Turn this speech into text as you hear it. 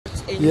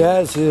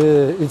Yes,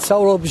 it's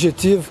our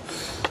objective.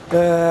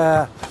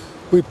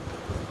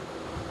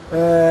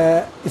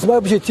 It's my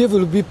objective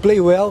will be play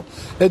well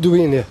and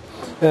win.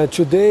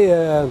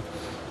 Today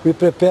we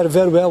prepare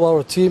very well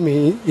our team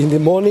in the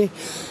morning,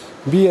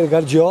 me and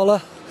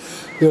Guardiola,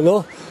 you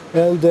know,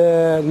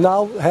 and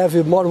now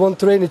have more one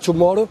training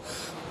tomorrow.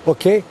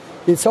 Okay,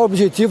 it's our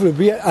objective will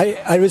be.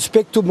 I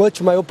respect too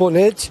much my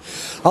opponent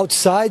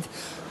outside,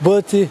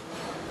 but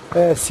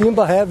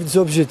Simba have this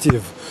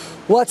objective.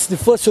 What's the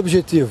first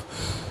objective?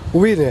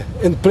 Win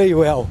and play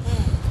well.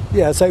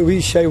 Yes, I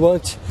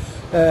want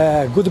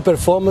good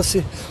performance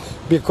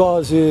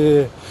because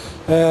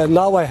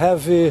now I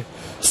have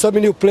some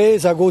new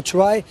players. I go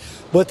try,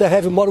 but I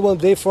have more one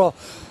day for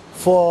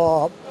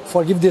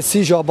give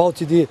decision about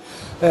the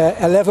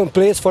 11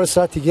 players for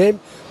start the game.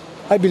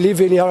 I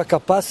believe in our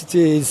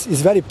capacity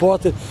is very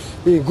important.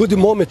 A good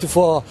moment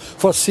for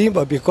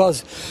Simba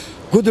because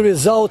good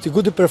result,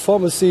 good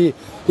performance in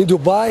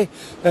Dubai.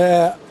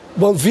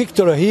 One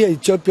victory here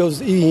in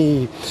Champions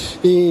in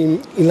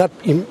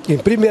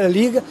Premier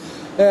League.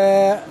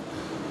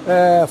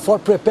 For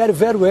prepare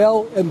very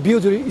well and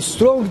build a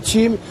strong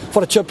team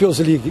for Champions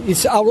League.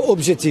 It's our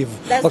objective.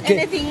 Does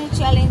anything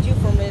challenge you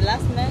from the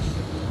last match?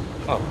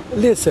 Oh.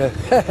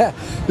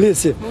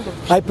 Listen,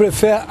 I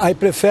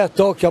prefer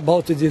talk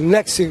about the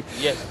next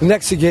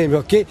game,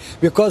 okay?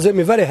 Because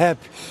I'm very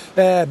happy.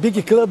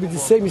 Big club, the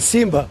same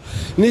Simba,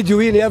 need to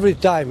win every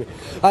time.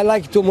 I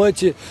like too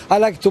much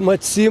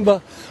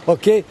Simba,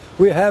 okay?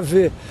 We have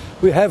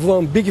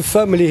one big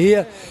family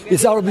here.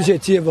 It's our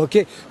objective,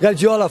 okay?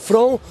 Guardiola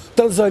from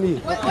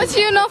Tanzania. What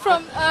do you know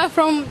from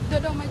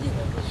Dodoma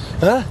Jiji?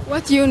 Huh?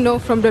 What do you know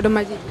from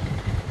Dodoma Jiji?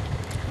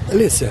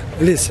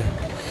 Listen.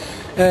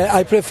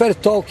 I prefer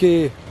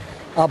talking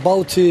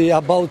about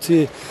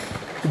the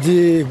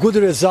good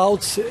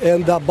results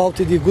and about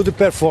the good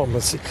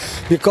performance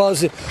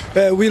because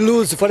we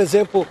lose, for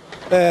example,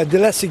 the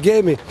last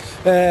game,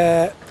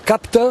 our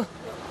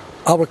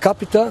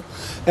captain,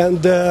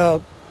 and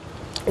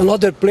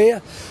another player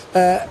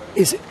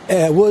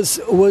was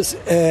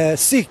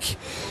sick.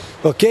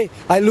 Okay,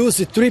 I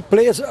lose 4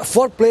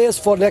 players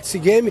for next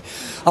game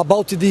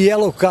about the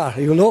yellow card,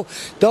 you know.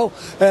 So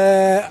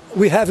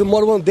we have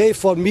more one day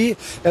for me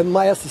and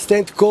my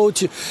assistant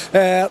coach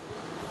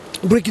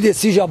break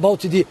decision about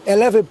the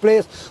 11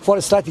 players for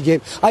a start game.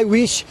 I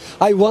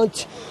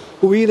want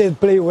to win and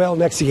play well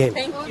next game.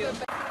 Thank you.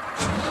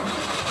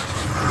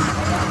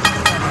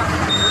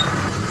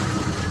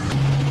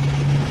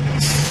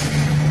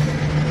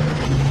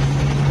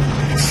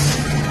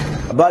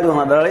 Habari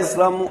wana Dar es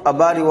Salaam,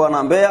 habari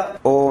wana Mbeya.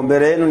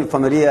 Mbele yenu ni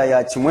familia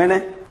ya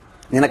Chimwene.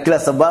 Nina kila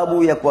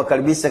sababu ya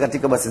kuwakaribisha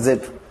katika basi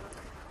zetu.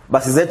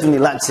 Basi zetu ni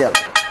luxury.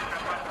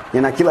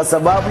 Nina kila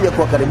sababu ya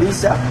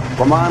kuwakaribisha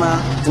kwa maana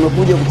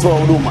tumekuja kutoa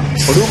huduma.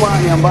 Huduma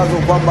ni ambazo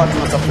kwamba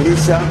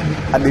tunasafirisha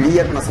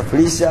abiria,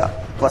 tunasafirisha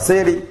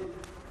paseri.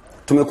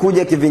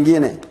 Tumekuja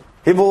kivingine.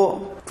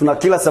 Hivyo tuna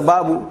kila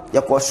sababu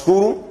ya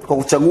kuwashukuru kwa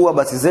kuchagua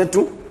basi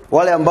zetu.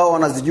 Wale ambao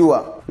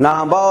wanazijua na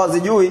ambao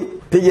hawazijui,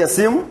 piga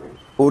simu,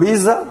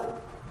 uliza,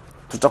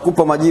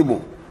 tutakupa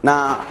majibu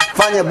na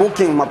fanya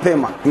booking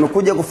mapema.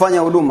 Tumekuja kufanya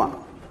huduma.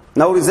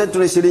 Nauli zetu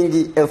ni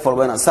shilingi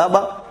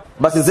 47,000.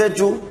 Basi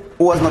zetu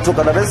huwa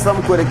zinatoka Dar es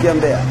Salaam kuelekea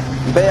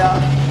Mbeya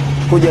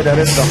kuja Dar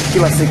es Salaam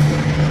kila siku.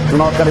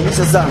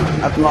 Tunawakaribisha sana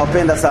na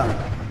tunawapenda sana.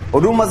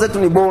 Huduma zetu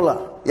ni bora,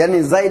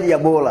 yani zaidi ya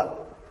bora.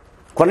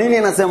 Kwa nini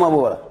nasema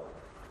bora?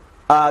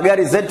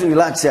 Gari zetu ni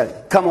luxury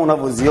kama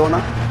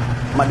unavyoziona.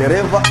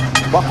 Madereva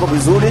wako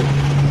vizuri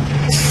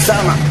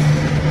sana.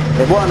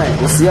 Bwana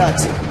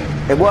usiache.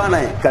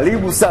 Bwana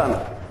karibu sana.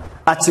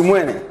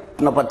 Achimwene.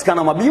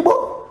 Tunapatikana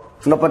Mabibo,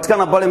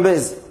 tunapatikana pale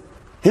Mbezi.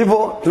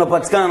 Hivyo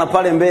tunapatikana na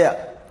pale Mbeya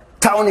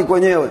town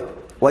kwenyewe.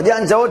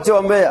 Wajanja wote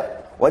wa Mbeya,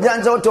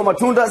 wajanja wote wa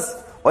Matundas,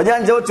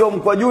 wajanja wote wa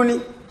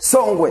Mkwajuni,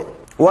 Songwe,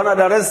 wana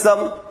Dar es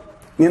Salaam,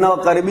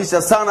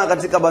 ninawakaribisha sana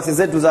katika basi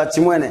zetu za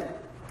Achimwene.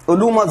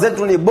 Huduma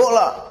zetu ni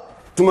bora.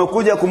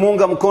 Tumekuja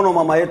kumuunga mkono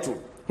mama yetu,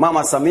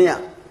 Mama Samia.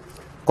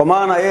 Kwa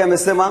maana yeye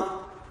amesema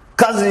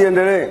kazi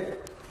iendelee.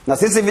 Na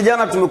sisi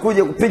vijana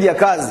tumekuja kupiga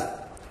kazi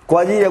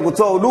kwa ajili ya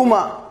kutoa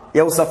huduma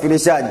ya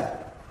usafirishaji.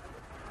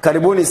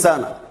 Karibuni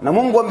sana. Na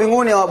Mungu wa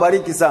mbinguni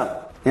awabariki sana.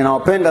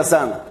 Ninawapenda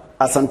sana.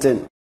 Asanteni.